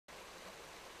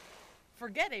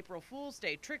Forget April Fool's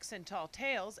Day tricks and tall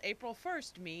tales. April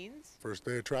 1st means first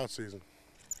day of trout season.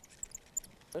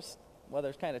 This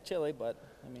weather's kind of chilly, but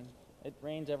I mean, it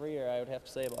rains every year, I would have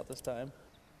to say, about this time.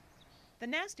 the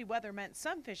nasty weather meant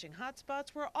some fishing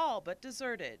hotspots were all but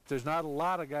deserted. There's not a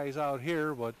lot of guys out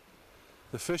here, but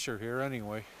the fish are here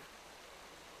anyway.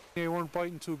 They weren't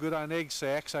biting too good on egg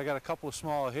sacks. I got a couple of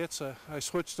small hits. I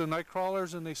switched to night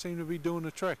crawlers and they seem to be doing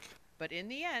the trick. But in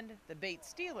the end, the bait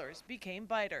stealers became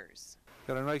biters.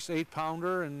 Got a nice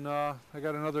 8-pounder and I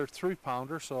got another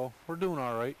 3-pounder, so we're doing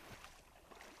all right.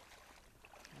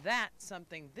 That's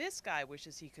something this guy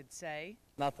wishes he could say.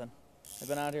 Nothing. I've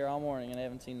been out here all morning and I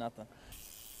haven't seen nothing.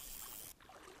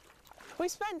 We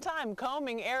spent time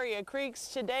combing area creeks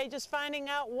today just finding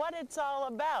out what it's all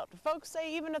about. Folks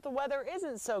say even if the weather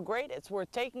isn't so great, it's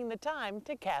worth taking the time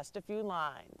to cast a few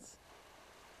lines.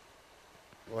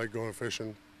 I like going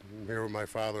fishing. I'm here with my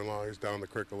father-in-law. He's down the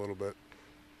creek a little bit.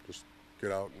 Just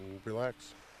get out and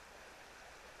relax.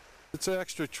 It's an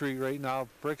extra treat right now.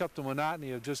 Break up the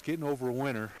monotony of just getting over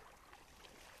winter.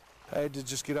 I had to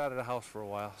just get out of the house for a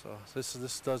while, so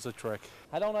this does the trick.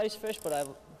 I don't ice fish, but I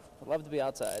love to be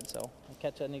outside, so I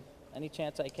catch any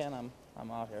chance I can,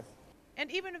 I'm out here. And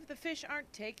even if the fish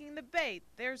aren't taking the bait,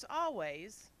 there's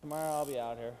always... Tomorrow I'll be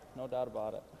out here, no doubt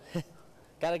about it.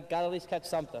 Gotta at least catch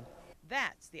something.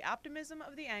 That's the optimism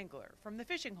of the angler. From the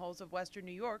fishing holes of Western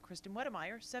New York, Kristen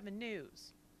Wedemeyer, 7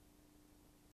 News.